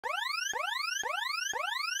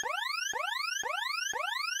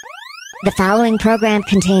The following program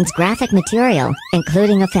contains graphic material,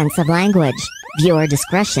 including offensive language. Viewer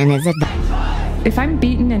discretion is advised. If I'm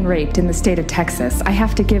beaten and raped in the state of Texas, I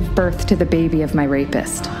have to give birth to the baby of my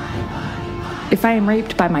rapist. If I am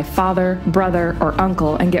raped by my father, brother, or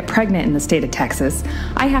uncle and get pregnant in the state of Texas,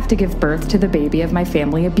 I have to give birth to the baby of my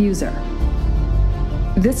family abuser.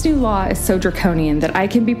 This new law is so draconian that I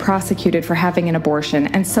can be prosecuted for having an abortion,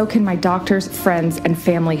 and so can my doctors, friends, and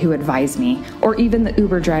family who advise me, or even the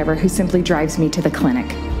Uber driver who simply drives me to the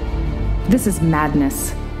clinic. This is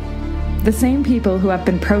madness. The same people who have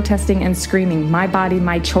been protesting and screaming, "My body,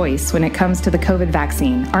 my choice," when it comes to the COVID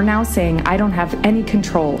vaccine, are now saying I don't have any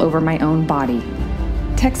control over my own body.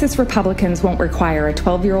 Texas Republicans won't require a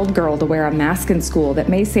 12-year-old girl to wear a mask in school that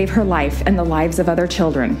may save her life and the lives of other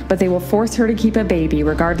children, but they will force her to keep a baby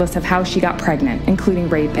regardless of how she got pregnant, including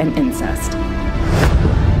rape and incest.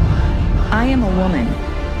 I am a woman,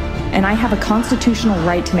 and I have a constitutional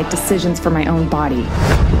right to make decisions for my own body.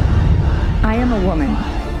 I am a woman,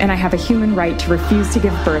 and I have a human right to refuse to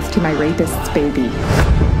give birth to my rapist's baby.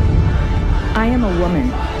 I am a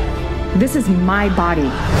woman. This is my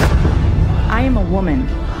body. I am a woman.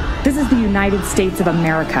 This is the United States of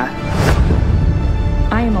America.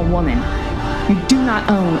 I am a woman. You do not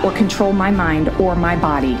own or control my mind or my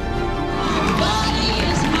body. My body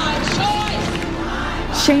is my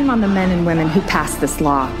choice. Shame on the men and women who passed this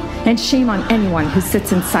law, and shame on anyone who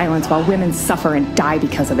sits in silence while women suffer and die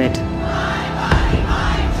because of it.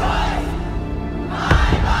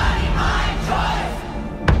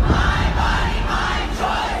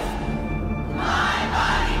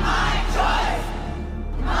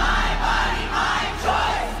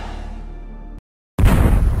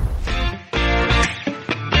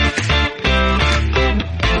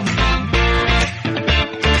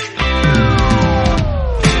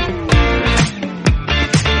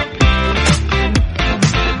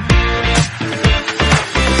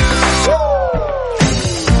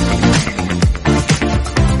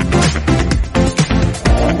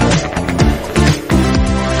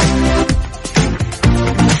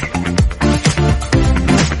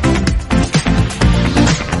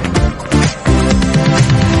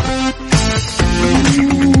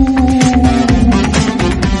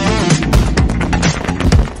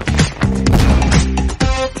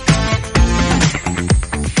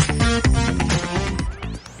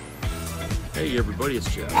 Hey everybody,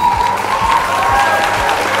 it's Jeff.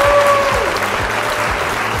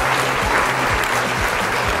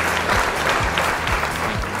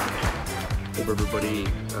 Hope everybody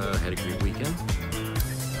had a great weekend.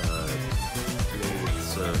 Today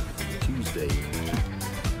it's Tuesday,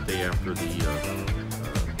 day after the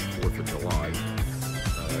 4th of July,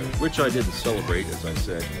 which I didn't celebrate, as I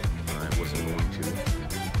said. I wasn't going to.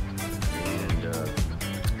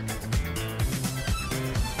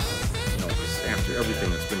 After everything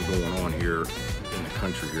that's been going on here in the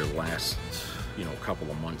country here the last, couple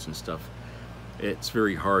of months and stuff, it's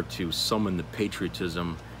very hard to summon the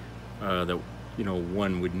patriotism that,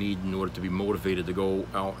 one would need in order to be motivated to go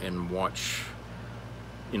out and watch,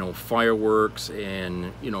 fireworks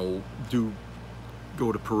and, go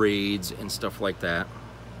to parades and stuff like that.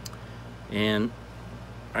 And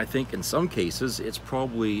I think in some cases, it's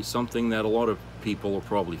probably something that a lot of people are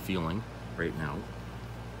probably feeling right now.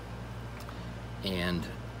 And,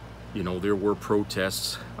 there were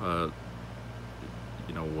protests,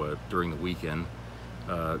 during the weekend.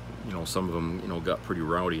 Some of them, got pretty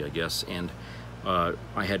rowdy, I guess. And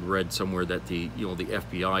I had read somewhere that the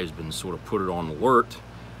FBI has been sort of put it on alert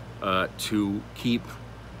to keep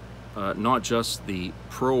not just the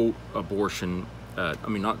pro-abortion,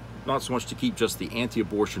 not so much to keep just the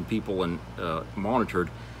anti-abortion people and monitored,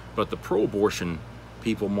 but the pro-abortion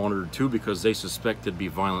people monitored too, because they suspect there'd be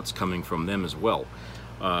violence coming from them as well.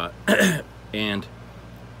 And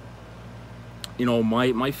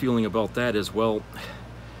my feeling about that is, well,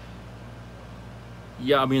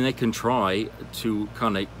 yeah, they can try to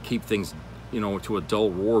kind of keep things to a dull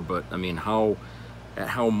roar, but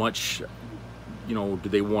how much do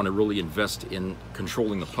they want to really invest in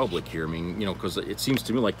controlling the public here? Because it seems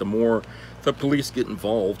to me like the more the police get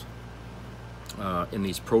involved in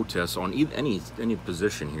these protests on any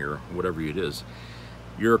position here, whatever it is,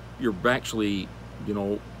 you're actually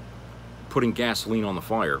putting gasoline on the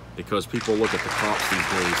fire, because people look at the cops these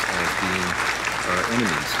days as being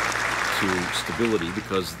enemies to stability,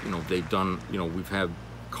 because they've done we've had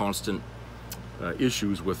constant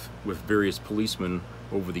issues with various policemen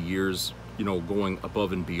over the years, going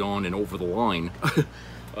above and beyond and over the line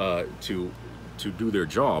to do their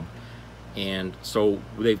job. And so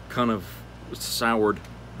they've kind of soured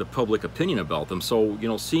the public opinion about them. So,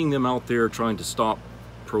 seeing them out there trying to stop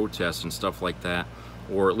protests and stuff like that,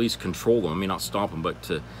 or at least control them. I mean, not stop them, but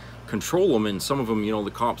to control them. And some of them, you know, the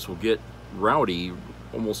cops will get rowdy,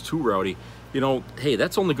 almost too rowdy. You know, hey,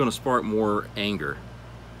 that's only going to spark more anger.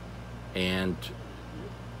 And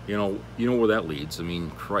you know where that leads. I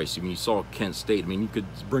mean, Christ, I mean, you saw Kent State. I mean, you could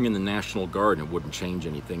bring in the National Guard and it wouldn't change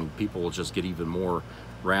anything. People will just get even more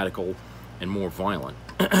radical and more violent.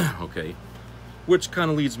 Okay, which kind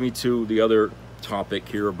of leads me to the other topic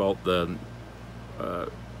here about the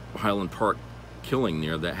Highland Park killing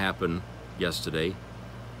there that happened yesterday.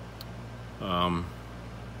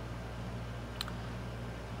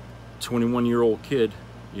 21-year-old kid,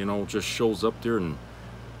 you know, just shows up there and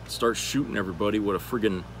starts shooting everybody with a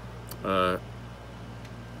friggin'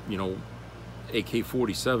 you know,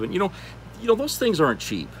 AK-47. You know those things aren't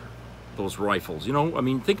cheap, those rifles. You know, I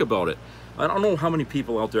mean, think about it. I don't know how many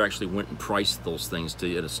people out there actually went and priced those things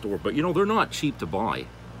at a store, but you know, they're not cheap to buy.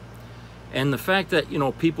 And the fact that, you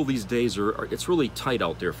know, people these days it's really tight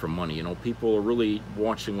out there for money. You know, people are really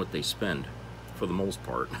watching what they spend for the most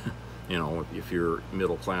part. You know, if you're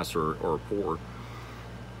middle class or poor.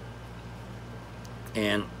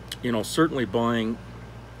 And, you know, certainly buying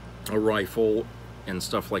a rifle and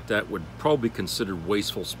stuff like that would probably be considered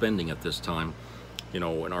wasteful spending at this time, you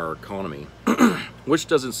know, in our economy, which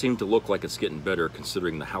doesn't seem to look like it's getting better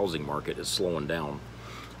considering the housing market is slowing down.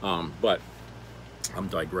 But I'm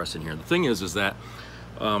digressing here. The thing is that,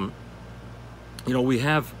 you know, we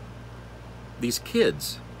have these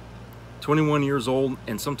kids, 21 years old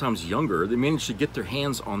and sometimes younger, they manage to get their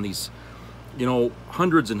hands on these, you know,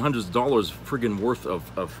 hundreds and hundreds of dollars friggin' worth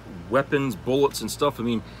of weapons, bullets and stuff. I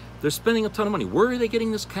mean, they're spending a ton of money. Where are they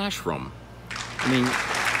getting this cash from? I mean,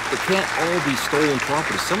 it can't all be stolen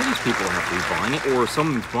property. Some of these people have to be buying it, or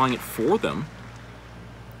someone's buying it for them.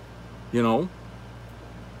 You know?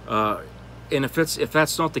 And if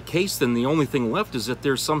that's not the case, then the only thing left is that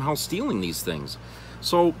they're somehow stealing these things.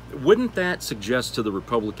 So wouldn't that suggest to the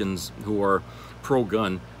Republicans who are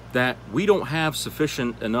pro-gun that we don't have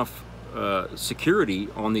sufficient enough security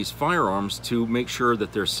on these firearms to make sure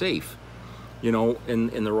that they're safe, you know,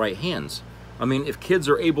 in the right hands? I mean, if kids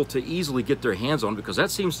are able to easily get their hands on, because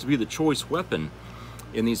that seems to be the choice weapon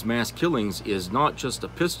in these mass killings, is not just a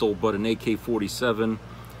pistol, but an AK-47,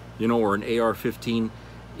 you know, or an AR-15.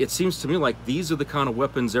 It seems to me like these are the kind of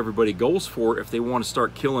weapons everybody goes for if they want to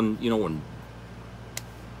start killing, you know,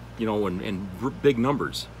 in big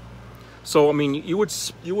numbers. So, I mean, you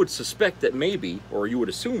would suspect that maybe, or you would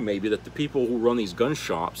assume maybe, that the people who run these gun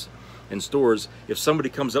shops and stores, if somebody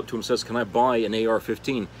comes up to them and says, "Can I buy an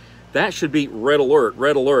AR-15?" that should be red alert,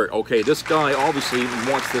 red alert. Okay, this guy obviously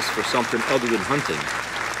wants this for something other than hunting.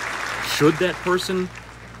 Should that person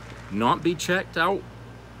not be checked out?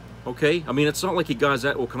 Okay, I mean, it's not like he guys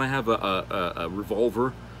that, well, can I have a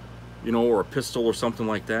revolver, you know, or a pistol or something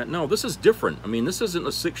like that? No, this is different. I mean, this isn't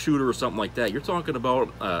a six-shooter or something like that. You're talking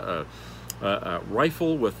about a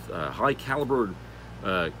rifle with a high-caliber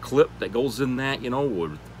clip that goes in that, you know,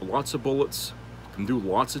 with lots of bullets, can do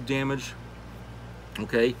lots of damage.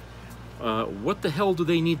 Okay, what the hell do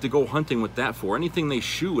they need to go hunting with that for? Anything they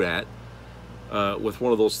shoot at with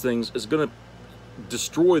one of those things is going to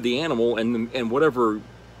destroy the animal and whatever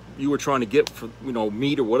you were trying to get for, you know,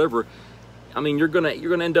 meat or whatever. I mean, you're gonna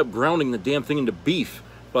end up grounding the damn thing into beef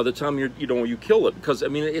by the time you kill it, because I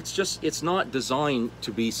mean, it's not designed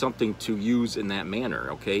to be something to use in that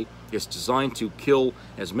manner. Okay, it's designed to kill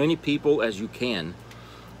as many people as you can,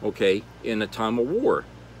 okay, in a time of war.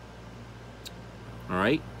 All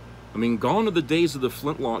right, I mean, gone are the days of the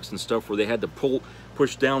flintlocks and stuff where they had to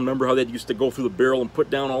push down. Remember how they used to go through the barrel and put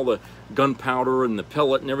down all the gunpowder and the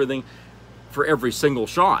pellet and everything for every single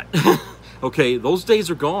shot. Okay, those days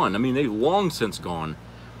are gone. I mean, they've long since gone.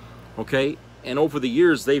 Okay, and over the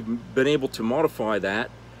years, they've been able to modify that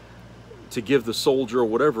to give the soldier or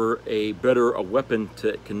whatever a weapon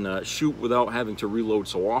that can shoot without having to reload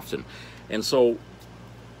so often. And so,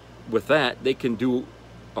 with that, they can do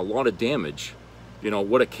a lot of damage. You know,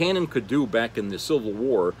 what a cannon could do back in the Civil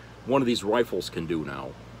War, one of these rifles can do now.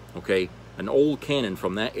 Okay, an old cannon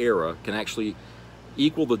from that era can actually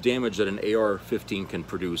equal the damage that an AR-15 can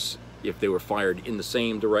produce. If they were fired in the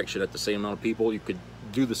same direction at the same amount of people, you could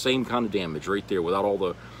do the same kind of damage right there without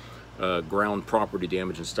all the ground property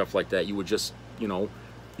damage and stuff like that. You would just, you know,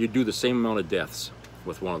 you'd do the same amount of deaths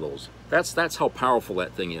with one of those. That's how powerful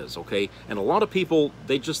that thing is, okay? And a lot of people,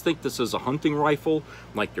 they just think this is a hunting rifle,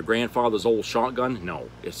 like your grandfather's old shotgun. No,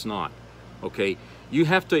 it's not, okay? You'd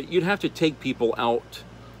have to take people out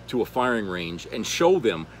to a firing range and show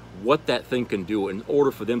them what that thing can do in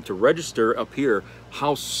order for them to register up here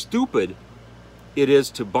how stupid it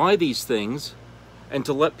is to buy these things and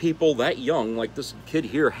to let people that young, like this kid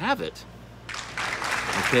here, have it.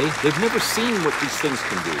 Okay? They've never seen what these things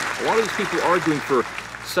can do. A lot of these people arguing for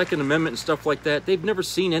Second Amendment and stuff like that, they've never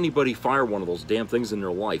seen anybody fire one of those damn things in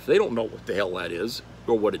their life. They don't know what the hell that is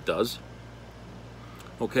or what it does.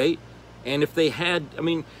 Okay? And if they had, I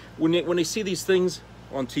mean, when they see these things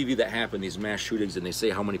on TV that happen, these mass shootings, and they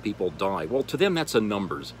say how many people die, well, to them that's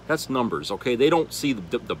numbers. That's numbers, okay? They don't see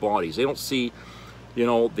the bodies. They don't see, you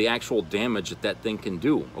know, the actual damage that thing can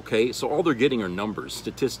do, okay? So all they're getting are numbers,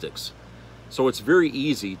 statistics. So it's very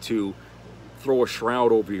easy to throw a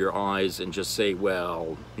shroud over your eyes and just say,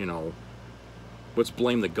 well, you know, let's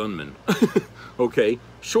blame the gunman. Okay,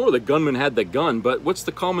 sure, the gunman had the gun, but what's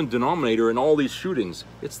the common denominator in all these shootings?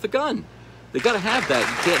 It's the gun. They got to have that.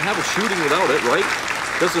 You can't have a shooting without it, right?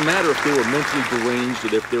 Doesn't matter if they were mentally deranged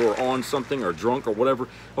or if they were on something or drunk or whatever.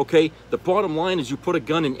 Okay, the bottom line is you put a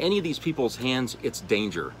gun in any of these people's hands, it's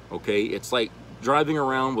danger. Okay, it's like driving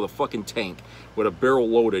around with a fucking tank with a barrel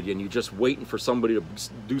loaded and you're just waiting for somebody to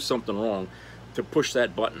do something wrong to push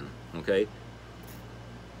that button. Okay,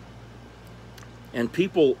 and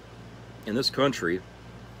people in this country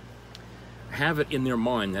have it in their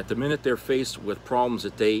mind that the minute they're faced with problems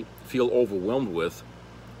that they feel overwhelmed with,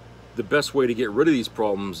 the best way to get rid of these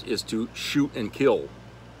problems is to shoot and kill.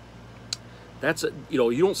 That's you know,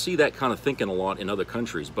 you don't see that kind of thinking a lot in other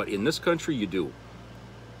countries, but in this country you do.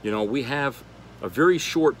 You know, we have a very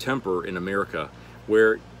short temper in America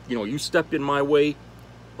where, you know, you step in my way,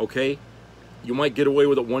 okay, you might get away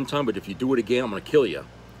with it one time, but if you do it again, I'm going to kill you.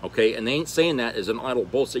 Okay, and they ain't saying that as an idle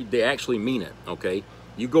boast. They actually mean it. Okay,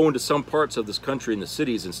 you go into some parts of this country in the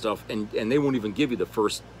cities and stuff, and they won't even give you the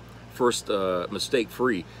first mistake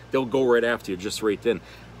free. They'll go right after you just right then,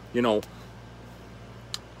 you know.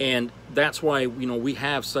 And that's why, you know, we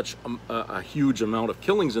have such a huge amount of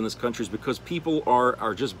killings in this country, is because people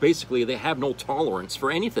are just basically, they have no tolerance for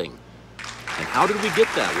anything. And how did we get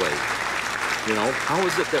that way? You know, how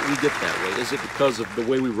is it that we get that way? Is it because of the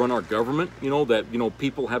way we run our government? You know, that, you know,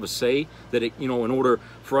 people have a say, that it, you know, in order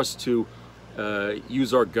for us to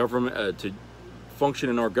use our government, to function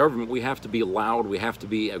in our government, we have to be loud, we have to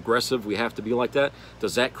be aggressive, we have to be like that.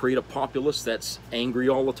 Does that create a populace that's angry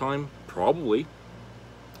all the time? Probably.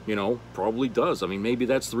 You know, probably does. I mean, maybe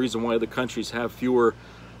that's the reason why other countries have fewer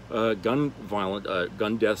gun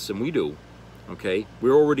deaths than we do. Okay,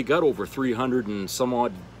 we already got over 300 and some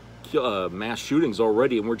odd mass shootings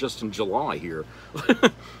already, and we're just in July here.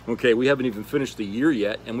 Okay, we haven't even finished the year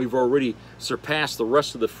yet, and we've already surpassed the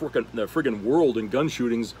rest of the friggin' world in gun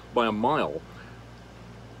shootings by a mile.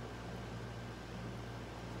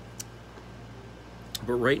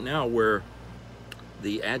 But right now, where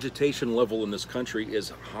the agitation level in this country is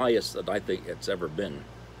highest that I think it's ever been,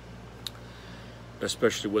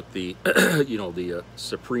 especially with the you know, the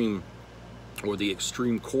Supreme or the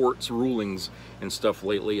extreme court's rulings and stuff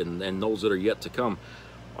lately, and those that are yet to come,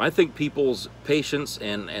 I think people's patience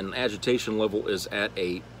and agitation level is at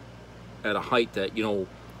a height that, you know,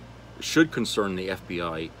 should concern the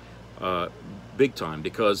FBI big time,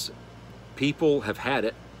 because people have had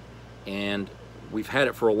it, and we've had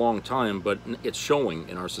it for a long time, but it's showing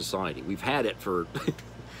in our society. We've had it for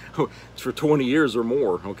for 20 years or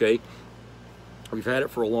more. Okay, we've had it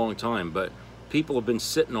for a long time, but people have been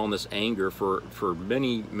sitting on this anger for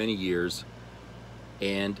many years,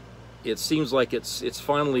 and it seems like it's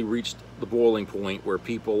finally reached the boiling point where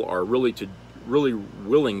people are really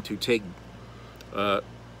willing to take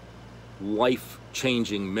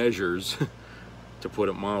life-changing measures, to put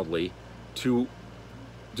it mildly, to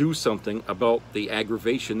do something about the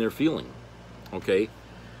aggravation they're feeling. Okay,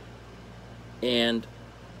 and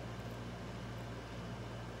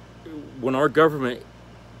when our government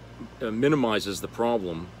minimizes the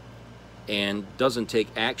problem and doesn't take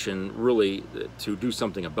action really to do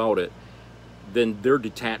something about it, then they're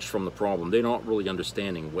detached from the problem. They're not really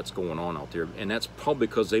understanding what's going on out there, and that's probably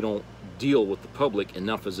because they don't deal with the public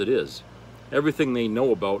enough as it is. Everything they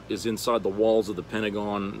know about is inside the walls of the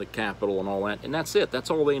Pentagon, the Capitol, and all that, and that's it. That's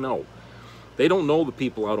all they know. They don't know the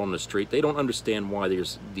people out on the street. They don't understand why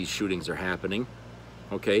these shootings are happening.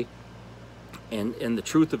 Okay, and the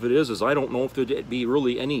truth of it is I don't know if there'd be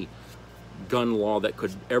really any gun law that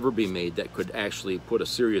could ever be made that could actually put a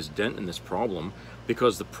serious dent in this problem,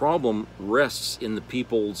 because the problem rests in the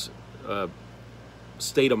people's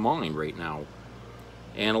state of mind right now,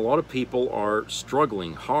 and a lot of people are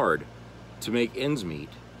struggling hard to make ends meet,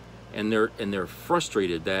 and they're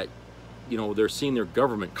frustrated that, you know, they're seeing their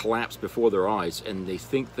government collapse before their eyes, and they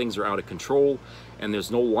think things are out of control and there's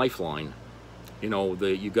no lifeline. You know,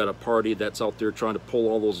 you got a party that's out there trying to pull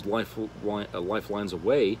all those lifelines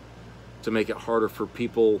away, to make it harder for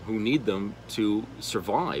people who need them to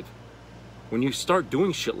survive. When you start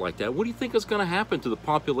doing shit like that, what do you think is going to happen to the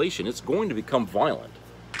population? It's going to become violent.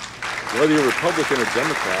 Whether you're Republican or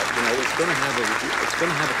Democrat, you know, it's going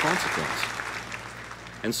to have a consequence.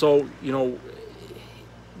 And so, you know,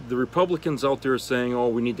 the Republicans out there are saying, oh,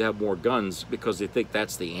 we need to have more guns because they think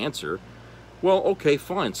that's the answer. Well, okay,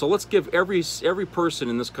 fine. So let's give every person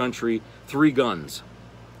in this country 3 guns,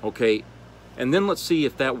 okay? And then let's see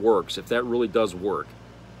if that works, if that really does work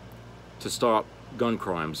to stop gun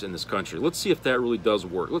crimes in this country. Let's see if that really does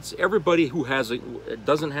work. Everybody who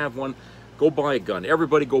doesn't have one, go buy a gun.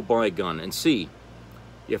 Everybody go buy a gun and see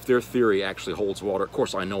if their theory actually holds water. Of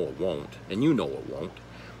course, I know it won't, and you know it won't.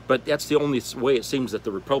 But that's the only way it seems that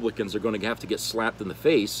the Republicans are going to have to get slapped in the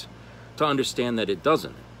face to understand that it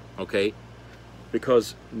doesn't, okay?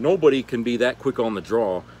 Because nobody can be that quick on the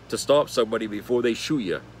draw to stop somebody before they shoot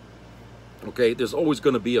you, okay? There's always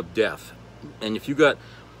going to be a death. And if you got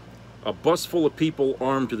a bus full of people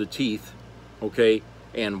armed to the teeth, okay,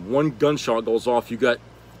 and one gunshot goes off, you got,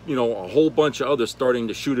 you know, a whole bunch of others starting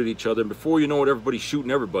to shoot at each other, and before you know it, everybody's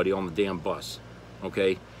shooting everybody on the damn bus,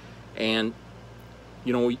 okay? And,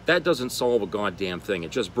 you know, that doesn't solve a goddamn thing. It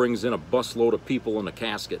just brings in a busload of people in a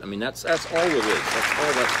casket. I mean, that's all it is. That's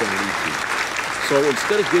all that's going to lead to. So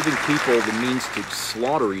instead of giving people the means to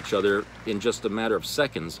slaughter each other in just a matter of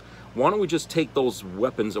seconds, why don't we just take those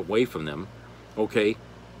weapons away from them, okay,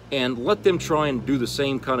 and let them try and do the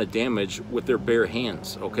same kind of damage with their bare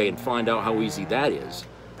hands, okay, and find out how easy that is,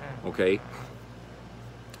 okay?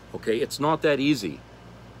 Okay, it's not that easy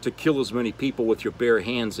to kill as many people with your bare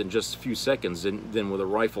hands in just a few seconds than with a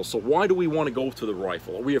rifle. So why do we want to go to the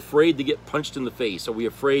rifle? Are we afraid to get punched in the face? Are we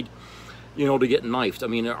afraid, you know, to get knifed? I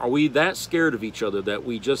mean, are we that scared of each other that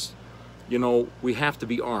we just, you know, we have to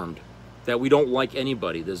be armed, that we don't like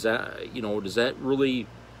anybody? Does that, you know, does that really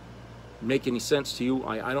make any sense to you?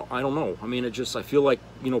 I don't know. I mean, I feel like,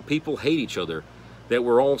 you know, people hate each other, that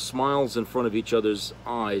we're all smiles in front of each other's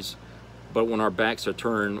eyes, but when our backs are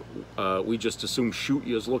turned, we just assume shoot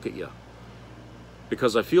you as look at you.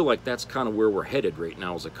 Because I feel like that's kind of where we're headed right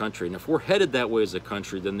now as a country. And if we're headed that way as a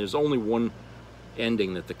country, then there's only one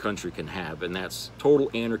ending that the country can have, and that's total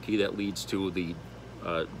anarchy that leads to the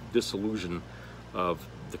dissolution of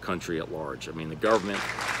the country at large. I mean, the government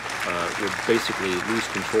would basically lose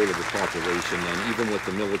control of the population, and even with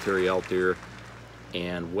the military out there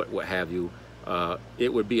and what have you,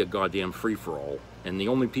 it would be a goddamn free-for-all, and the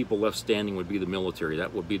only people left standing would be the military.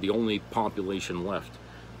 That would be the only population left,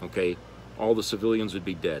 okay? All the civilians would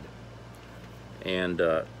be dead. And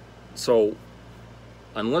so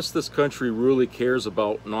unless this country really cares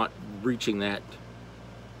about not reaching that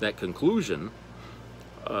conclusion,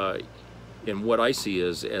 and what I see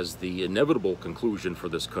as the inevitable conclusion for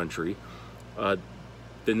this country,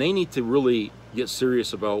 then they need to really get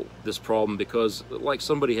serious about this problem, because like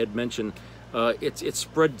somebody had mentioned, it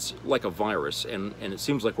spreads like a virus, and it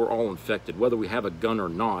seems like we're all infected. Whether we have a gun or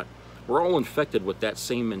not, we're all infected with that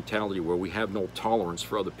same mentality where we have no tolerance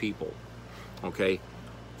for other people, okay?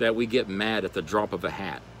 That we get mad at the drop of a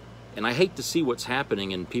hat. And I hate to see what's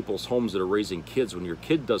happening in people's homes that are raising kids when your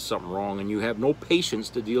kid does something wrong and you have no patience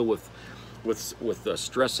to deal with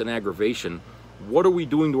stress and aggravation. What are we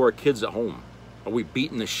doing to our kids at home? Are we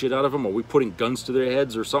beating the shit out of them? Are we putting guns to their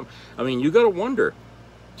heads or something? I mean, you got to wonder,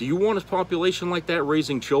 do you want a population like that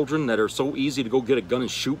raising children that are so easy to go get a gun and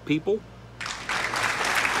shoot people?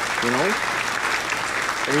 You know?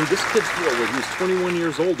 I mean, this kid's, he was 21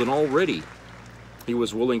 years old, and already he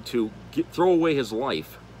was willing to throw away his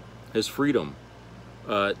life, his freedom,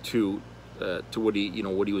 to what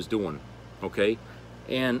he was doing, okay?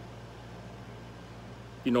 And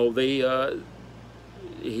you know,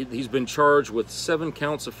 he's been charged with 7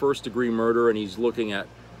 counts of first-degree murder, and he's looking at,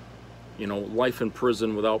 you know, life in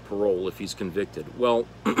prison without parole if he's convicted. Well,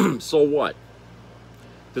 so what?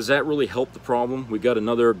 Does that really help the problem? We got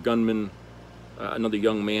another gunman, another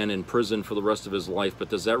young man in prison for the rest of his life, but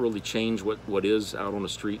does that really change what is out on the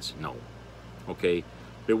streets? No. Okay?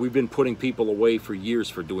 But we've been putting people away for years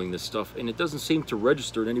for doing this stuff, and it doesn't seem to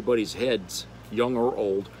register in anybody's heads, young or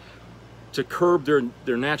old, to curb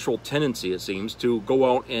their natural tendency, it seems, to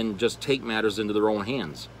go out and just take matters into their own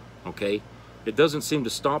hands, okay? It doesn't seem to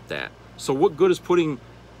stop that. So what good is putting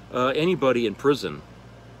anybody in prison,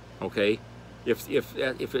 okay, if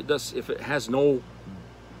it has no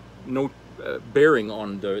bearing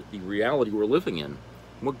on the reality we're living in?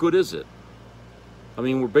 What good is it? I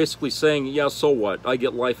mean, we're basically saying, yeah, so what? I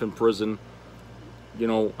get life in prison. You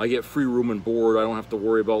know, I get free room and board. I don't have to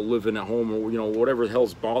worry about living at home, or, you know, whatever the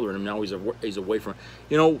hell's bothering him now. He's away from,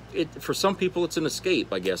 you know, for some people it's an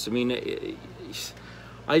escape, I guess. I mean,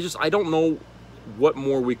 I don't know what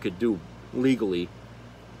more we could do legally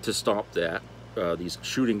to stop that, these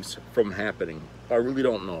shootings from happening. I really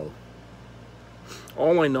don't know.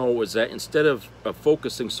 All I know is that instead of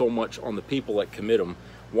focusing so much on the people that commit them,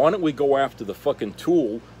 why don't we go after the fucking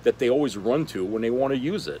tool that they always run to when they want to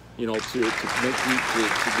use it, you know, to do these crimes?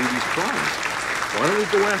 Why don't we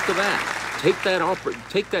go after that?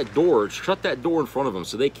 Take that door, shut that door in front of them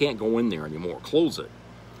so they can't go in there anymore. Close it.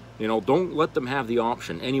 You know, don't let them have the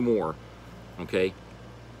option anymore. Okay?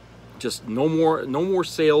 Just no more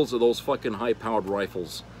sales of those fucking high-powered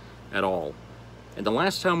rifles at all. And the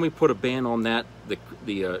last time we put a ban on that,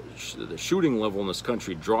 the shooting level in this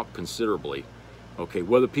country dropped considerably. Okay,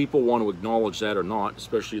 whether people want to acknowledge that or not,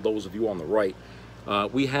 especially those of you on the right,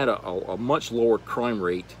 we had a much lower crime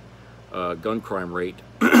rate, gun crime rate,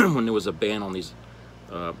 when there was a ban on these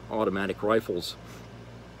automatic rifles,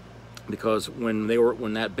 because when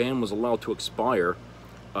that ban was allowed to expire,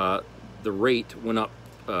 the rate went up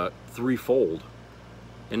threefold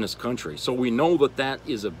in this country. So we know that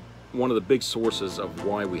is one of the big sources of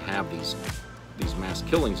why we have these mass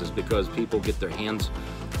killings, is because people get their hands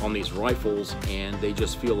on these rifles and they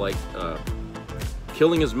just feel like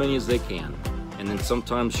killing as many as they can, and then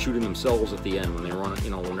sometimes shooting themselves at the end when they run, you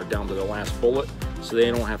know, when they're down to their last bullet, so they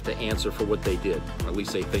don't have to answer for what they did. Or at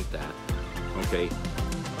least they think that. Okay,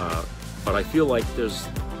 but I feel like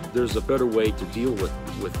there's a better way to deal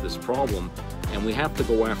with this problem, and we have to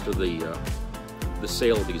go after the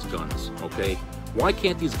sale of these guns. Okay. Why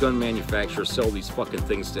can't these gun manufacturers sell these fucking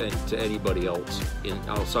things to anybody else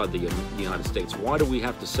outside the United States? Why do we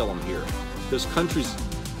have to sell them here? There's countries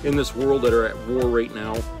in this world that are at war right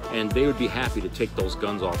now, and they would be happy to take those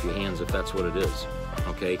guns off your hands if that's what it is,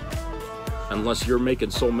 okay? Unless you're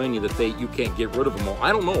making so many that you can't get rid of them all.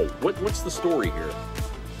 I don't know. What's the story here?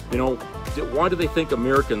 You know, why do they think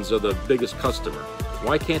Americans are the biggest customer?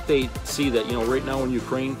 Why can't they see that, you know, right now in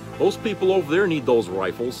Ukraine, those people over there need those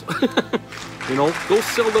rifles. You know, go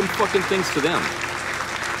sell them fucking things to them.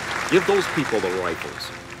 Give those people the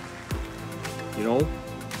rifles. You know,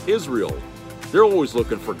 Israel, they're always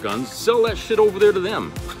looking for guns. Sell that shit over there to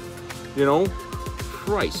them. You know,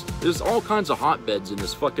 Christ, there's all kinds of hotbeds in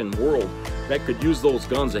this fucking world that could use those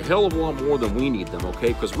guns a hell of a lot more than we need them,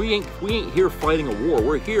 okay? Because we ain't here fighting a war.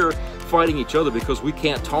 We're here fighting each other because we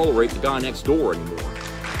can't tolerate the guy next door anymore.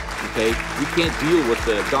 Okay, we can't deal with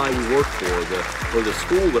the guy we work for, or the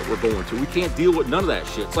school that we're going to. We can't deal with none of that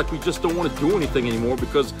shit. It's like we just don't want to do anything anymore,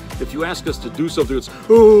 because if you ask us to do something, it's,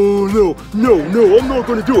 oh, no, I'm not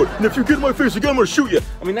going to do it. And if you get in my face again, I'm going to shoot you.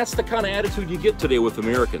 I mean, that's the kind of attitude you get today with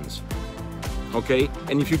Americans. Okay,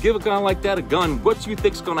 and if you give a guy like that a gun, what do you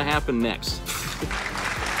think's going to happen next?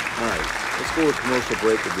 All right, let's go to a commercial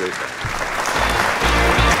break and be right back.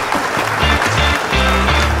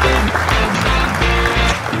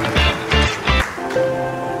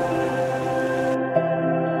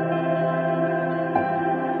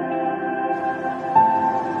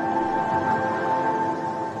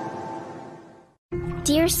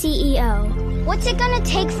 Dear CEO, what's it gonna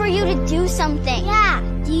take for you to do something? Yeah,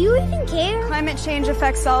 do you even care? Climate change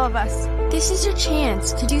affects all of us. This is your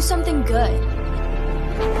chance to do something good.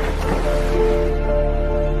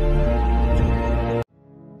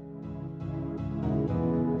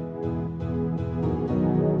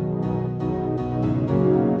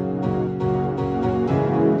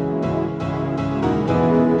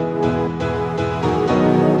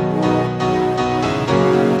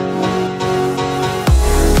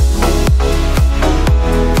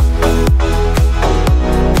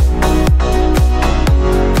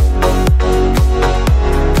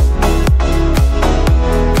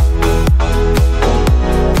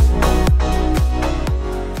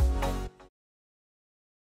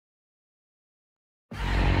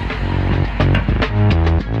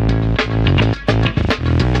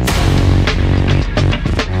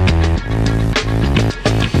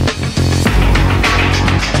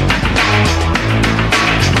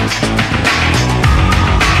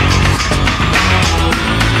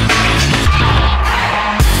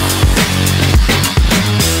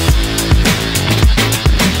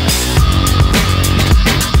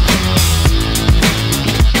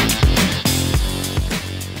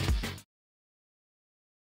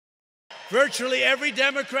 Virtually every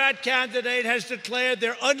Democrat candidate has declared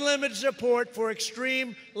their unlimited support for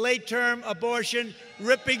extreme late-term abortion,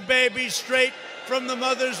 ripping babies straight from the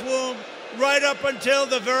mother's womb right up until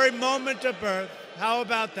the very moment of birth. How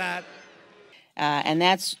about that? And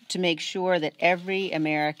that's to make sure that every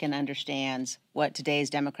American understands what today's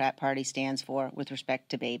Democrat Party stands for with respect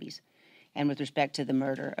to babies and with respect to the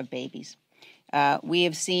murder of babies. We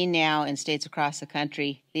have seen now in states across the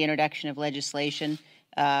country the introduction of legislation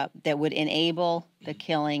that would enable the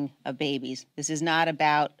killing of babies. This is not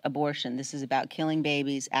about abortion. This is about killing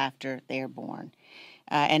babies after they are born.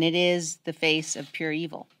 And it is the face of pure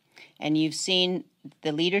evil. And you've seen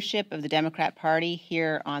the leadership of the Democrat Party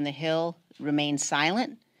here on the Hill remain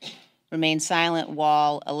silent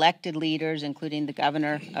while elected leaders, including the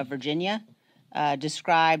governor of Virginia,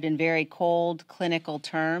 described in very cold, clinical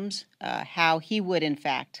terms how he would, in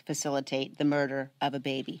fact, facilitate the murder of a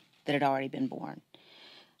baby that had already been born.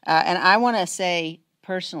 And I want to say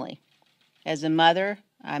personally, as a mother,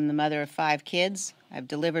 I'm the mother of 5 kids. I've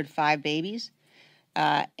delivered 5 babies.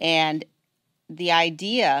 And the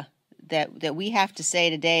idea that we have to say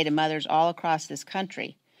today to mothers all across this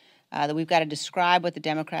country that we've got to describe what the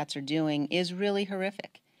Democrats are doing is really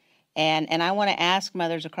horrific. And I want to ask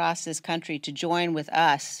mothers across this country to join with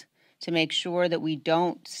us to make sure that we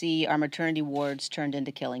don't see our maternity wards turned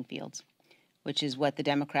into killing fields, which is what the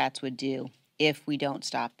Democrats would do if we don't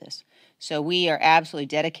stop this. So we are absolutely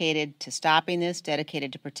dedicated to stopping this,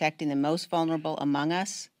 dedicated to protecting the most vulnerable among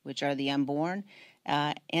us, which are the unborn.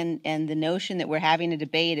 And the notion that we're having a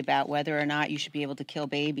debate about whether or not you should be able to kill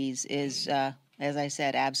babies is, as I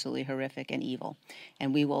said, absolutely horrific and evil.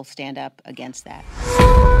 And we will stand up against that.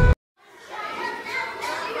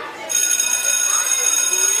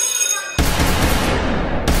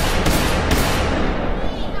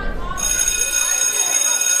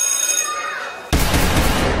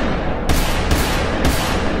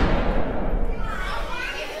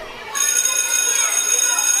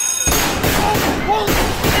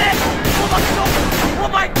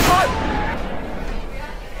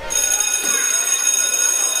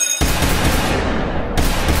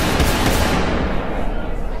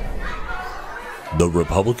 The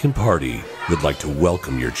Republican Party would like to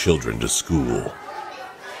welcome your children to school.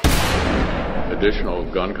 Additional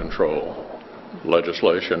gun control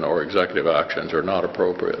legislation or executive actions are not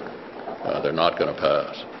appropriate. They're not going to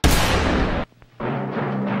pass.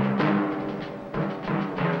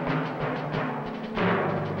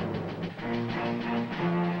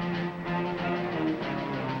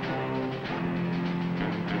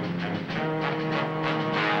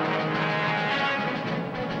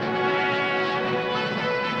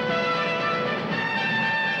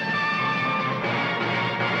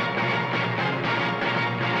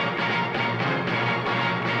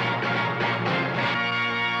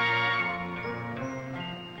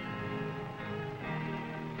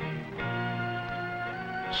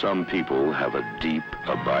 Some people have a deep,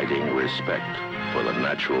 abiding respect for the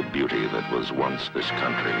natural beauty that was once this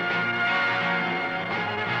country.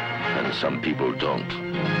 And some people don't.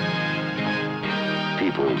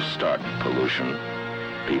 People start pollution.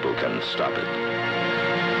 People can stop it.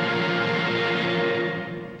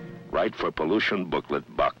 Write for Pollution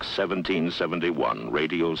Booklet, Box 1771,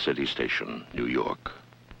 Radio City Station, New York.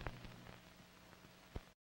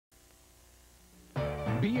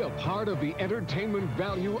 Be a part of the entertainment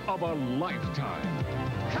value of a lifetime.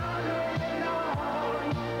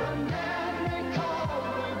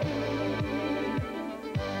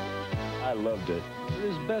 I loved it. It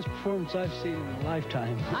was the best performance I've seen in a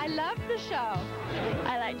lifetime. I loved the show.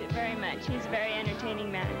 I liked it very much. He's a very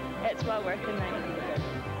entertaining man. It's well worth the money.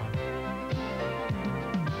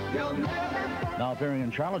 Now appearing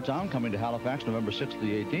in Charlottetown, coming to Halifax November 6th to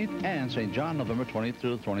the 18th, and St. John November 20th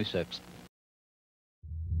through the 26th.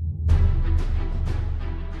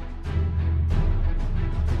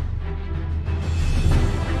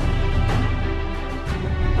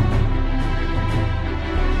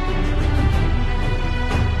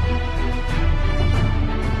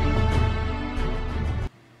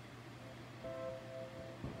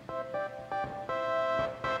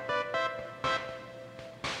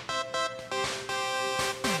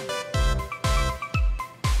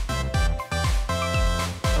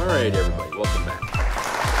 All right, everybody, welcome back.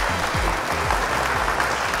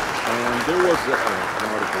 And there was an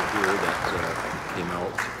article here that came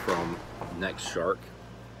out from Next Shark,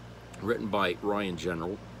 written by Ryan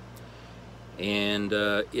General, and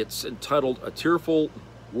it's entitled, "A Tearful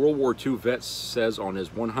World War II Vet Says on His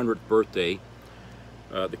 100th Birthday,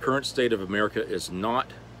 the Current State of America is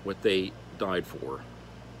Not What They Died For."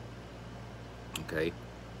 Okay,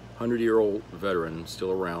 100-year-old veteran,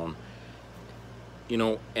 still around. You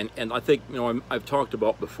know, and I think, you know, I've talked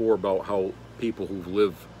about before about how people who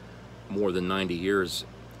live more than 90 years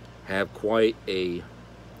have quite a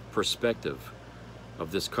perspective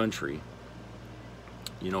of this country,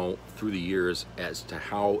 you know, through the years as to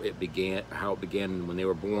how it began when they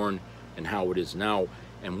were born and how it is now,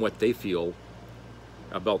 and what they feel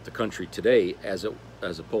about the country today as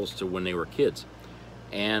opposed to when they were kids.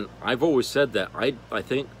 And I've always said that I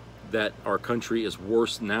think that our country is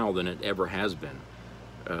worse now than it ever has been,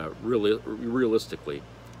 really, realistically.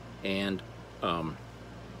 And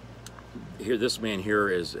here, this man here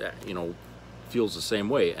is, you know, feels the same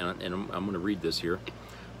way, and I'm going to read this here.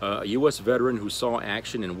 A U.S. veteran who saw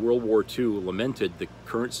action in World War II lamented the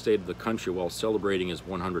current state of the country while celebrating his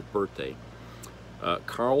 100th birthday.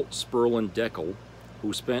 Carl Sperlin Deckel,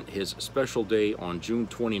 who spent his special day on June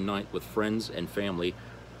 29th with friends and family,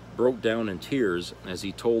 broke down in tears as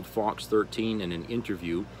he told Fox 13 in an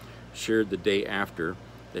interview shared the day after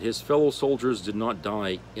that his fellow soldiers did not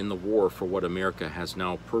die in the war for what America has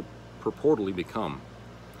now purportedly become.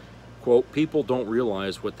 Quote, "People don't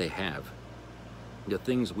realize what they have. The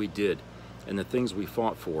things we did, and the things we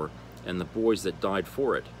fought for, and the boys that died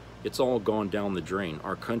for it. It's all gone down the drain.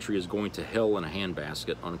 Our country is going to hell in a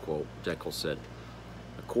handbasket," unquote, Deckel said.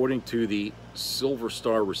 According to the Silver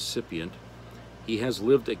Star recipient, he has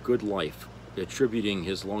lived a good life, attributing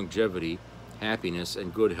his longevity, happiness,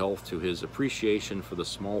 and good health to his appreciation for the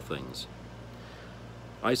small things.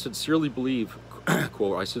 "I sincerely believe,"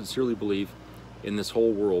 quote, "I sincerely believe in this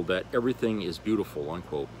whole world that everything is beautiful,"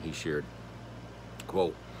 unquote, he shared.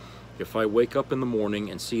 Quote, "If I wake up in the morning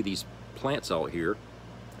and see these plants out here,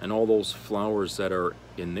 and all those flowers that are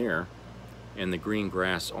in there, and the green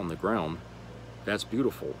grass on the ground, that's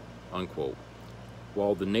beautiful," unquote.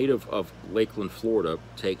 While the native of Lakeland, Florida,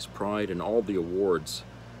 takes pride in all the awards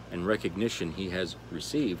and recognition he has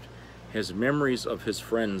received, his memories of his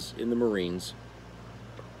friends in the Marines,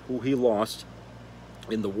 who he lost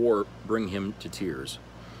in the war, bring him to tears.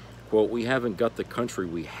 Quote, "We haven't got the country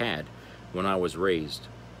we had when I was raised.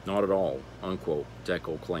 Not at all," unquote,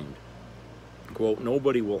 Deckel claimed. Quote,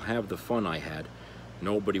 "Nobody will have the fun I had.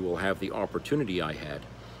 Nobody will have the opportunity I had.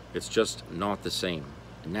 It's just not the same.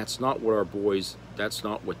 And that's not what our boys, that's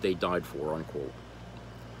not what they died for," unquote.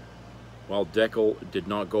 While Deckel did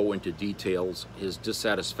not go into details, his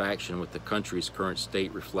dissatisfaction with the country's current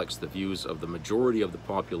state reflects the views of the majority of the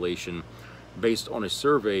population based on a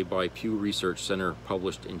survey by Pew Research Center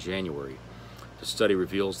published in January. The study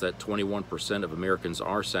reveals that 21% of Americans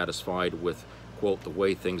are satisfied with, quote, "the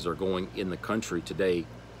way things are going in the country today,"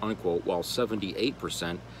 unquote, while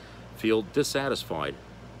 78% feel dissatisfied.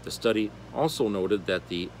 The study also noted that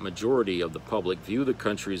the majority of the public view the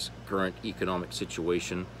country's current economic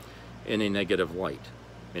situation in a negative light.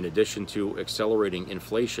 In addition to accelerating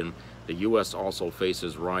inflation, the U.S. also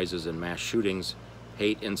faces rises in mass shootings,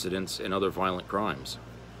 hate incidents, and other violent crimes.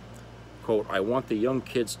 Quote, "I want the young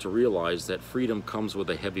kids to realize that freedom comes with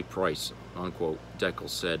a heavy price," unquote, Deckel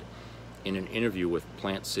said in an interview with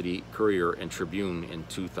Plant City Courier and Tribune in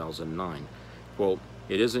 2009. Quote,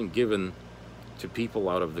 "It isn't given to people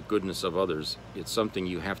out of the goodness of others. It's something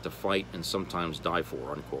you have to fight and sometimes die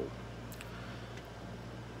for," unquote.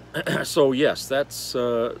 So yes, that's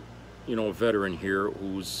you know, a veteran here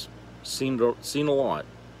who's seen a lot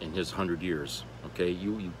in his 100 years. Okay,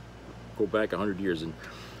 you go back 100 years, and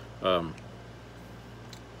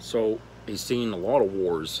so he's seen a lot of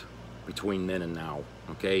wars between then and now.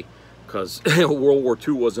 Okay, because World War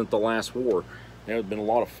II wasn't the last war. There had been a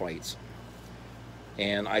lot of fights,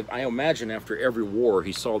 and I imagine after every war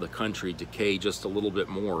he saw the country decay just a little bit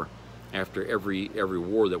more after every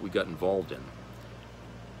war that we got involved in.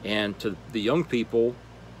 And to the young people,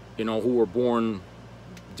 you know, who were born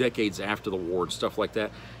decades after the war and stuff like that,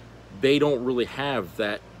 they don't really have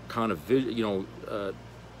that kind of, you know,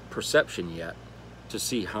 perception yet to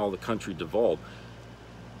see how the country devolved.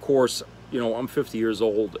 Of course, you know, I'm 50 years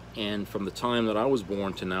old, and from the time that I was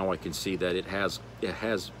born to now, I can see that it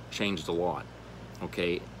has changed a lot.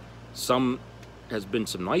 Okay, has been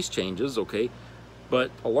some nice changes, okay, but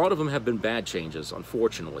a lot of them have been bad changes,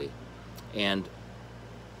 unfortunately. And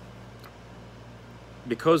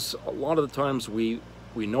because a lot of the times we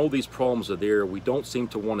know these problems are there, we don't seem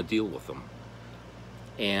to want to deal with them,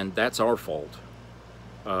 and that's our fault.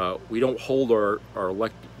 We don't hold the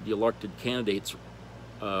elected candidates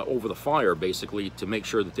over the fire, basically, to make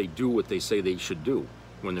sure that they do what they say they should do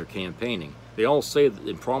when they're campaigning. They all say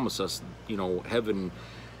and promise us, you know, heaven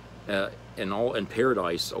and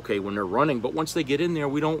paradise, okay, when they're running, but once they get in there,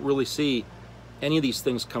 we don't really see any of these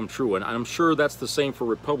things come true. And I'm sure that's the same for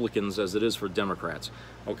Republicans as it is for Democrats.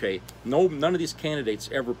 Okay, none of these candidates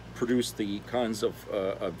ever produce the kinds of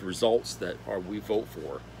results that we vote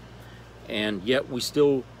for, and yet we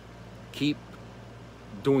still keep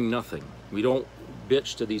doing nothing. We don't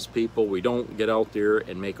bitch to these people. We don't get out there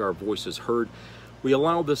and make our voices heard. We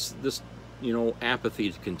allow this you know,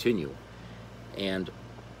 apathy to continue, and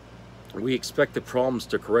we expect the problems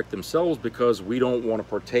to correct themselves because we don't want to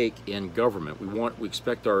partake in government. We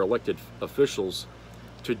expect our elected officials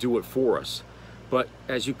to do it for us. But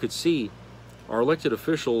as you could see, our elected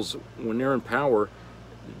officials, when they're in power,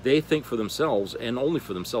 they think for themselves and only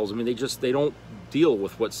for themselves. I mean, they don't deal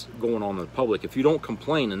with what's going on in the public. If you don't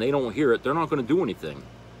complain and they don't hear it, they're not going to do anything.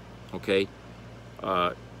 Okay?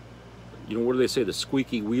 You know, what do they say? The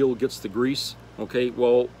squeaky wheel gets the grease. Okay?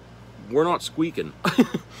 Well, we're not squeaking.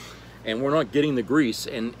 And we're not getting the grease.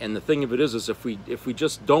 And the thing of it is if we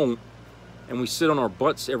just don't, and we sit on our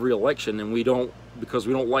butts every election and we don't, because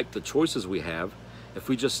we don't like the choices we have, if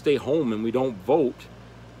we just stay home and we don't vote,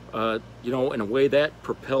 you know, in a way that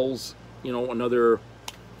propels, you know, another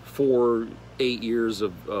 4-8 years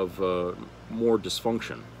of more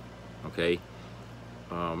dysfunction, okay?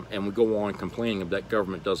 And we go on complaining that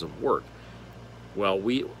government doesn't work. Well,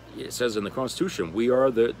 it says in the Constitution,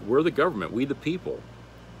 we're the government, we the people,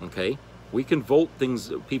 okay? We can vote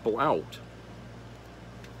people out.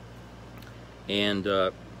 And,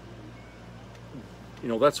 you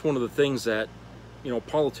know, that's one of the things that, you know,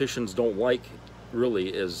 politicians don't like, really,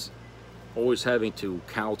 is always having to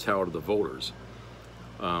kowtow to the voters.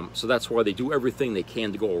 So that's why they do everything they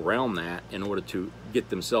can to go around that in order to get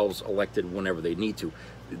themselves elected whenever they need to.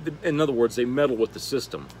 In other words, they meddle with the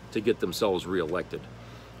system to get themselves reelected.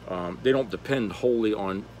 They don't depend wholly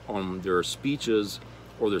on their speeches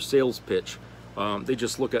or their sales pitch. They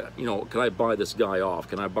just look at, you know, can I buy this guy off?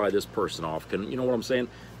 Can I buy this person off? You know what I'm saying?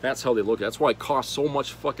 That's how they look at it. That's why it costs so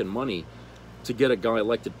much fucking money to get a guy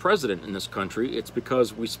elected president in this country. It's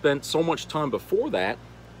because we spent so much time before that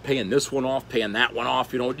paying this one off, paying that one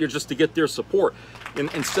off, you know, just to get their support.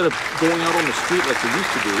 And instead of going out on the street like they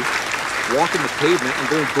used to do, walking the pavement and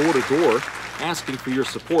going door to door asking for your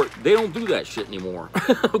support, they don't do that shit anymore.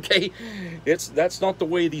 Okay? That's not the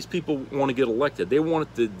way these people want to get elected.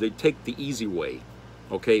 They take the easy way.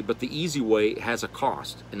 Okay? But the easy way has a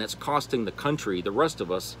cost, and that's costing the country, the rest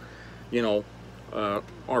of us, you know,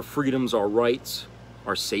 our freedoms, our rights,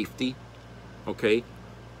 our safety, okay,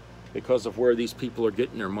 because of where these people are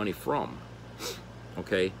getting their money from.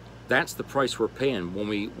 Okay, that's the price we're paying when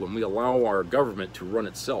we allow our government to run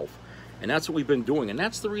itself, and that's what we've been doing, and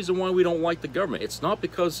that's the reason why we don't like the government. It's not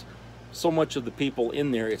because so much of the people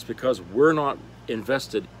in there, it's because we're not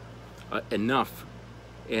invested enough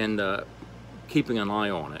in keeping an eye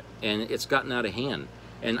on it, and it's gotten out of hand.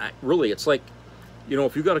 And really, it's like, you know,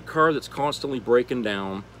 if you got a car that's constantly breaking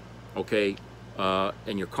down, okay,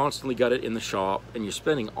 and you're constantly got it in the shop, and you're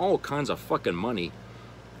spending all kinds of fucking money,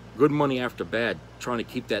 good money after bad, trying to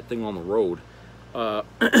keep that thing on the road,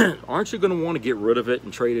 aren't you going to want to get rid of it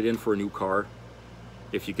and trade it in for a new car,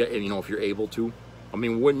 if you get, you know, if you're able to? I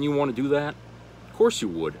mean, wouldn't you want to do that? Of course you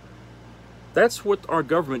would. That's what our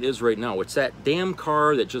government is right now. It's that damn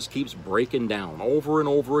car that just keeps breaking down over and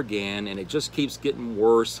over again, and it just keeps getting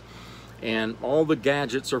worse. And all the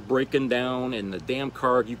gadgets are breaking down, and the damn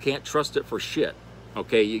car, you can't trust it for shit.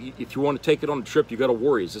 Okay, if you want to take it on a trip, you got to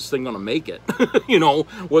worry, is this thing going to make it? You know,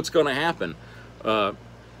 what's going to happen?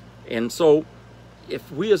 And so,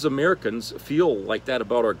 if we as Americans feel like that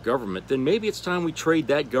about our government, then maybe it's time we trade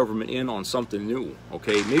that government in on something new.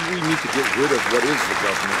 Okay, maybe we need to get rid of what is the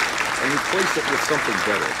government and replace it with something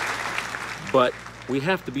better. But we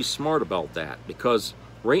have to be smart about that, because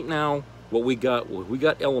right now, we got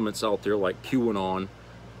elements out there like QAnon,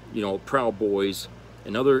 you know, Proud Boys,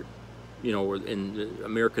 and other, you know, in the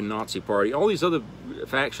American Nazi Party, all these other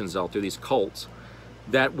factions out there, these cults,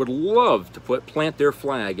 that would love to plant their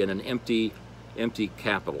flag in an empty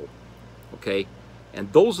capital, okay?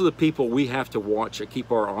 And those are the people we have to watch and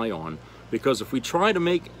keep our eye on, because if we try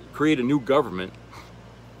to create a new government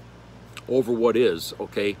over what is,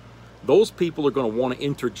 okay, those people are going to want to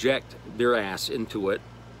interject their ass into it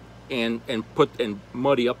and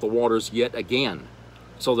muddy up the waters yet again.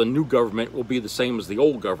 So the new government will be the same as the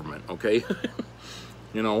old government, okay?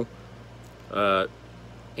 You know,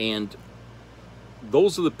 and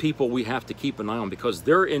those are the people we have to keep an eye on, because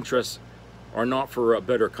their interests are not for a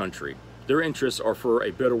better country. Their interests are for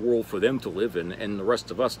a better world for them to live in, and the rest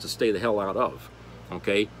of us to stay the hell out of,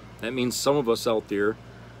 okay? That means some of us out there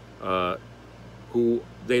who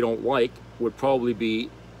they don't like would probably be,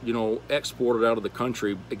 you know, exported out of the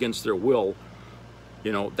country against their will.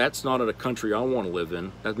 You know, that's not a country I want to live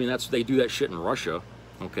in. I mean, they do that shit in Russia,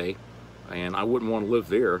 okay? And I wouldn't want to live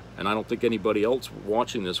there, and I don't think anybody else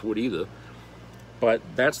watching this would either. But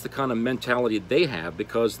that's the kind of mentality they have,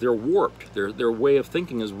 because they're warped. Their way of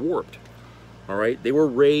thinking is warped, all right? They were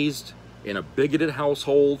raised in a bigoted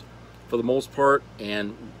household for the most part,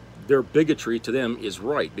 and their bigotry to them is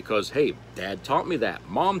right, because, hey, Dad taught me that,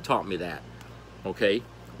 Mom taught me that, okay?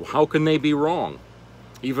 Well, how can they be wrong?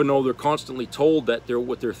 Even though they're constantly told that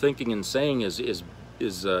what they're thinking and saying is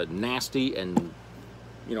nasty and,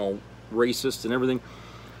 you know, racist and everything.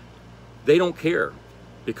 They don't care,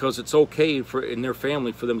 because it's okay for in their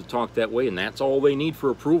family for them to talk that way, and that's all they need for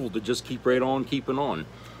approval, to just keep right on keeping on.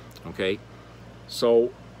 Okay,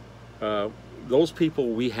 so those people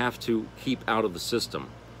we have to keep out of the system.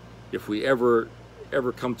 If we ever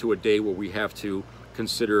come to a day where we have to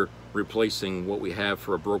consider replacing what we have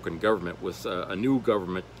for a broken government with a new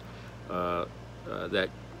government that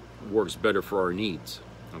works better for our needs.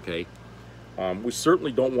 Okay, we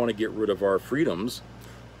certainly don't want to get rid of our freedoms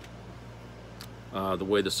the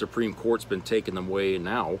way the Supreme Court's been taking them away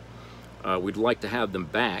now. We'd like to have them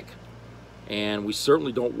back, and we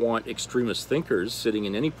certainly don't want extremist thinkers sitting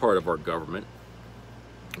in any part of our government.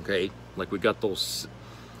 Okay, like we got those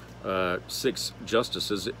 6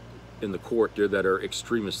 justices in the court there that are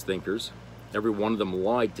extremist thinkers. Every one of them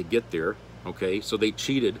lied to get there. Okay, so they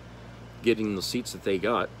cheated getting the seats that they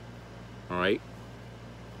got. All right,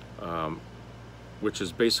 which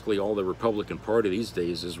is basically all the Republican Party these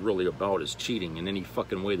days is really about, is cheating in any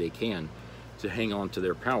fucking way they can to hang on to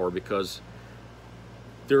their power, because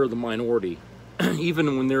they're the minority.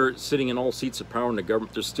 Even when they're sitting in all seats of power in the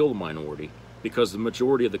government, they're still the minority, because the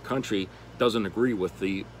majority of the country doesn't agree with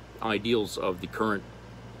the ideals of the current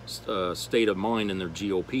state of mind in their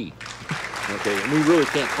GOP. Okay, and we really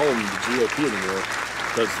can't call them the GOP anymore,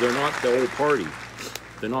 because they're not the old party.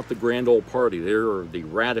 They're not the grand old party. They're the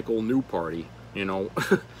radical new party, you know.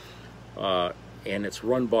 And it's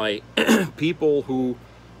run by people who,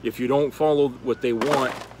 if you don't follow what they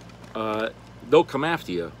want, they'll come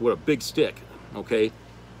after you with a big stick. Okay,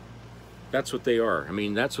 that's what they are. I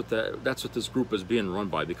mean, that's what this group is being run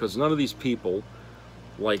by, because none of these people,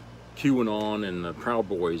 like QAnon and the Proud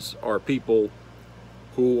Boys, are people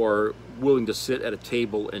who are willing to sit at a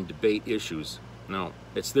table and debate issues. No,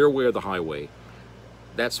 it's their way or the highway.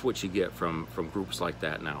 That's what you get from groups like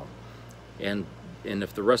that now. And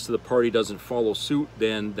if the rest of the party doesn't follow suit,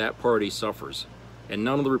 then that party suffers. And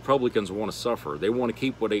none of the Republicans want to suffer. They want to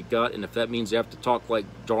keep what they got, and if that means they have to talk like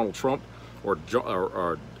Donald Trump or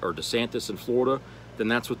DeSantis in Florida, then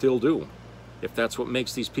that's what they'll do. If that's what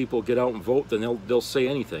makes these people get out and vote, then they'll say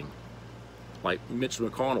anything. Like Mitch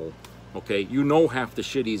McConnell. Okay, you know half the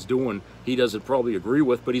shit he's doing he doesn't probably agree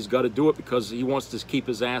with, but he's got to do it because he wants to keep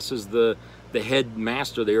his ass as the head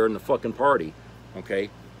master there in the fucking party. Okay,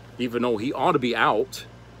 even though he ought to be out.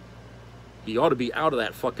 He ought to be out of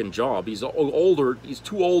that fucking job. He's older. He's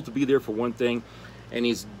too old to be there for one thing, and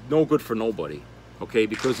he's no good for nobody. Okay,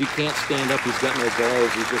 because he can't stand up. He's got no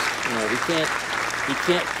balls. He's just, you know, he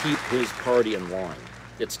can't keep his party in line.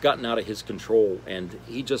 It's gotten out of his control, and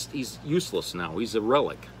he's useless now. He's a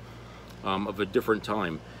relic of a different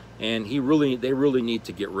time, and they really need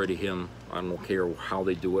to get rid of him. I don't care how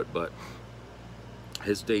they do it, but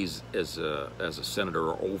his days as a senator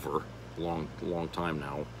are over. Long time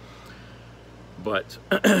now. But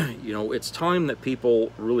you know, it's time that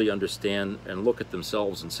people really understand and look at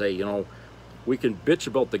themselves and say, you know, we can bitch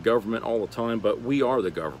about the government all the time, but we are the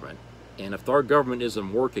government. And if our government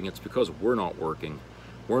isn't working, it's because we're not working.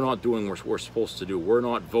 We're not doing what we're supposed to do. We're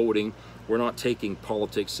not voting. We're not taking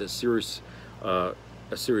politics as a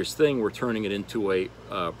serious thing. We're turning it into a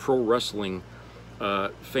pro wrestling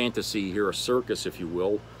fantasy here, a circus, if you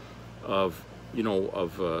will, of, you know,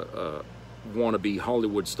 of wannabe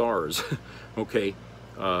Hollywood stars. Okay,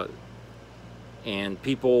 and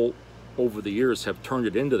people over the years have turned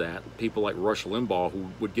it into that. People like Rush Limbaugh, who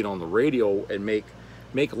would get on the radio and make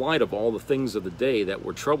light of all the things of the day that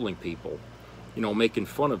were troubling people, you know, making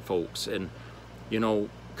fun of folks, and, you know,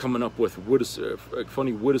 coming up with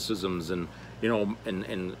funny witticisms, and, you know,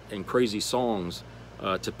 and crazy songs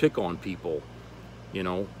to pick on people, you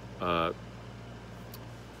know,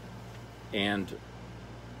 and,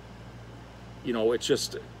 you know, it's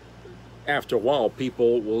just, after a while,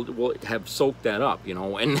 people will have soaked that up, you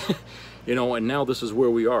know, and you know, and now this is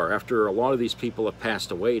where we are. After a lot of these people have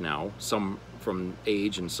passed away now, some from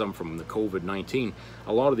age and some from the COVID-19,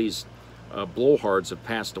 a lot of these blowhards have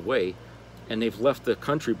passed away, and they've left the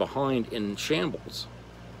country behind in shambles,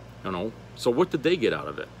 you know. So what did they get out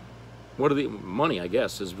of it? What are the money? I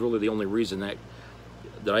guess is really the only reason that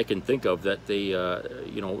I can think of, that they,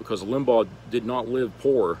 you know, because Limbaugh did not live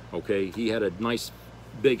poor. Okay, he had a nice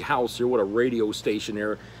big house here with a radio station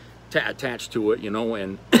there attached to it, you know,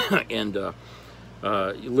 and and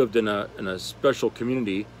he lived in a special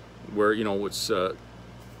community where, you know, it's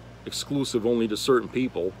exclusive only to certain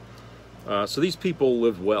people. So these people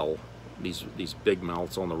live well, these big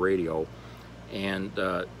mouths on the radio, and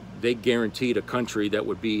they guaranteed a country that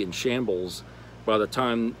would be in shambles by the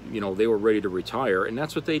time, you know, they were ready to retire, and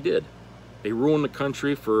that's what they did. They ruined the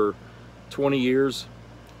country for 20 years,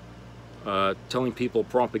 telling people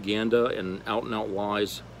propaganda and out-and-out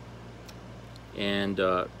lies. And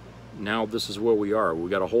now this is where we are. We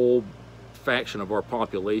got a whole faction of our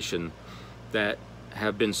population that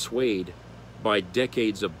have been swayed by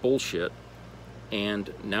decades of bullshit,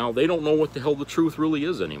 and now they don't know what the hell the truth really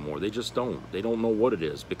is anymore. They just don't. They don't know what it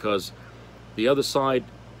is, because the other side,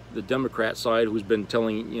 the Democrat side, who's been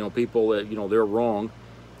telling people that they're wrong,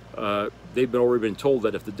 they've already been told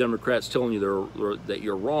that if the Democrats telling you that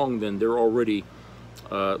you're wrong, then they're already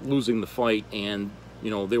losing the fight, and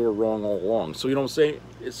they were wrong all along. So what I'm saying?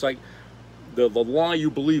 It's like the lie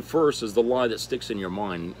you believe first is the lie that sticks in your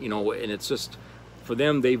mind, and it's just, for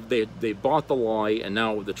them, they bought the lie, and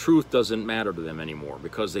now the truth doesn't matter to them anymore,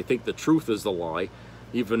 because they think the truth is the lie,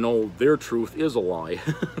 even though their truth is a lie.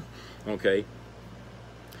 Okay?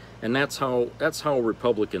 And that's how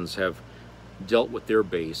Republicans have dealt with their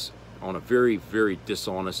base, on a very, very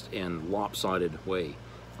dishonest and lopsided way.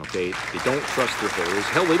 Okay? They don't trust their voters.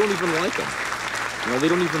 Hell, they don't even like them. They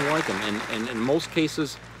don't even like them. And in most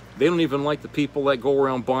cases, they don't even like the people that go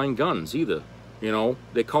around buying guns either.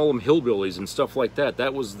 They call them hillbillies and stuff like that.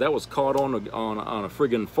 That was caught on a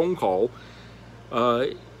friggin' phone call,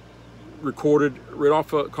 recorded right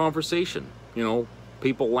off a conversation.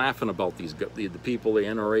 People laughing about the people, the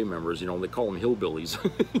NRA members. They call them hillbillies.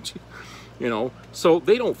 So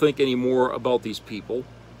they don't think anymore about these people,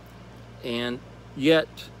 and yet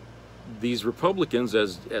these Republicans,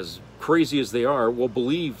 as crazy as they are, will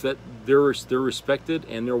believe that they're respected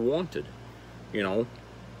and they're wanted.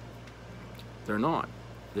 They're not.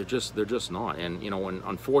 They're just not. And and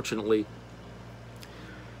unfortunately,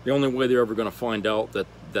 the only way they're ever going to find out that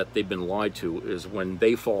they've been lied to is when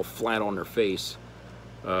they fall flat on their face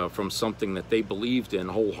from something that they believed in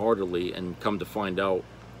wholeheartedly, and come to find out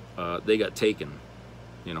they got taken.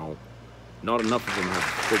 Not enough of them have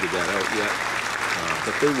figured that out yet,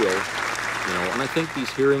 but they will. And I think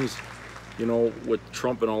these hearings, with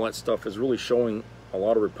Trump and all that stuff, is really showing a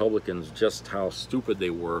lot of Republicans just how stupid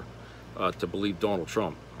they were to believe Donald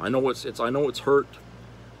Trump. I know it's hurt.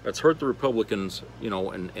 It's hurt the Republicans, in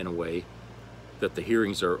a way, that the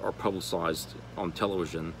hearings are publicized on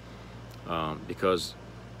television, because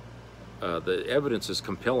the evidence is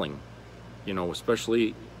compelling,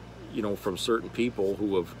 especially, from certain people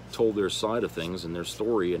who have told their side of things and their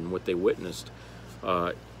story and what they witnessed,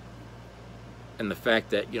 and the fact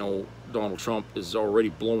that Donald Trump is already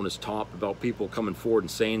blowing his top about people coming forward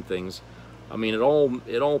and saying things. I mean, it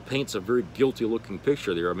all paints a very guilty looking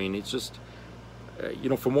picture there. I mean, it's just,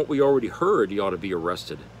 from what we already heard, he ought to be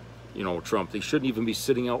arrested. Trump, he shouldn't even be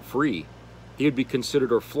sitting out free. He would be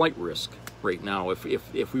considered a flight risk right now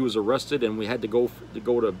if we was arrested and we had to go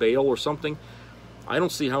to bail or something. I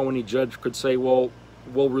don't see how any judge could say, well,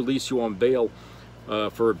 we'll release you on bail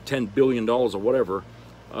for $10 billion or whatever,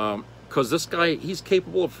 because this guy, he's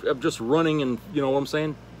capable of just running, and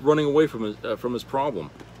running away from his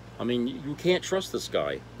problem. I mean, you can't trust this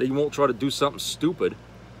guy. They won't try to do something stupid,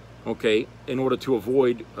 okay, in order to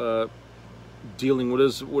avoid dealing with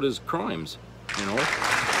his crimes,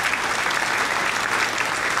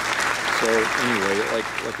 So anyway,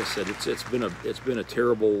 like I said, it's been a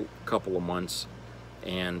terrible couple of months,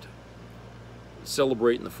 and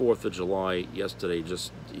celebrating the 4th of July yesterday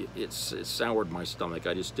it soured my stomach.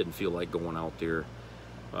 I just didn't feel like going out there.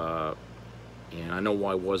 And I know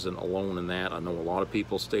I wasn't alone in that. I know a lot of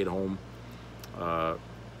people stayed home.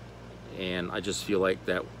 And I just feel like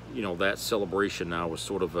that, that celebration now was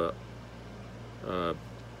sort of a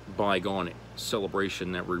bygone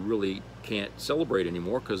celebration that we really can't celebrate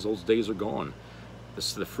anymore, because those days are gone.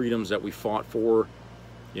 The freedoms that we fought for,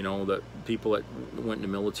 the people that went in the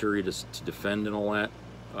military to defend and all that,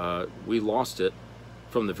 we lost it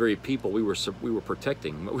from the very people we were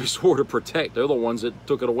protecting. We swore to protect. They're the ones that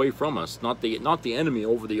took it away from us, not the enemy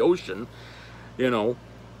over the ocean. It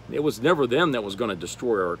was never them that was going to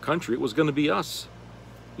destroy our country. It was going to be us,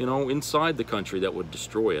 inside the country, that would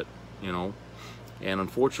destroy it. And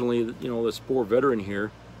unfortunately, this poor veteran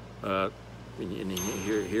here, and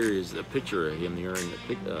here is a picture of him here.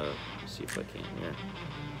 Let's see if I can. Yeah,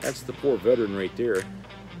 that's the poor veteran right there,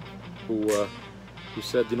 who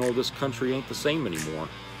said, this country ain't the same anymore.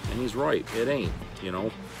 And he's right, it ain't.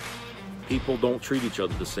 People don't treat each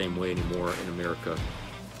other the same way anymore in America,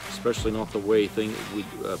 especially not the way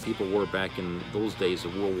people were back in those days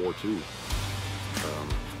of World War II.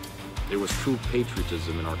 There was true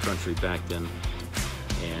patriotism in our country back then,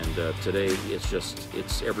 and today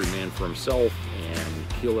it's every man for himself, and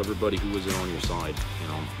kill everybody who isn't on your side.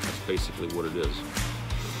 That's basically what it is.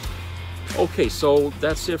 Okay, so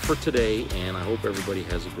that's it for today, and I hope everybody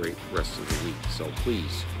has a great rest of the week. So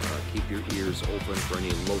please keep your ears open for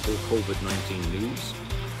any local COVID-19 news.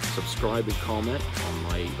 Subscribe and comment on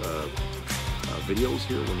my videos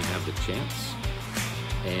here when you have the chance.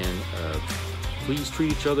 And please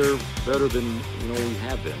treat each other better than we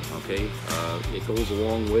have been. Okay, it goes a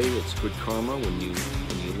long way. It's good karma when you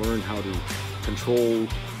learn how to control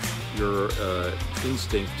your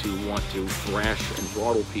instinct to want to thrash and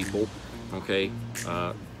throttle people. Okay,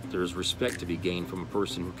 there's respect to be gained from a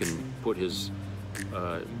person who can put his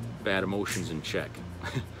bad emotions in check.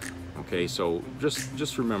 Okay, so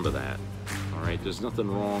just remember that. All right, there's nothing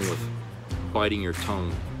wrong with biting your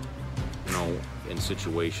tongue, in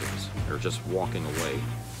situations, or just walking away.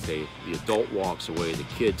 Okay, the adult walks away, the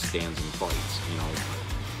kid stands and fights.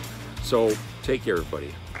 So take care,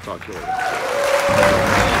 everybody. Talk to you later.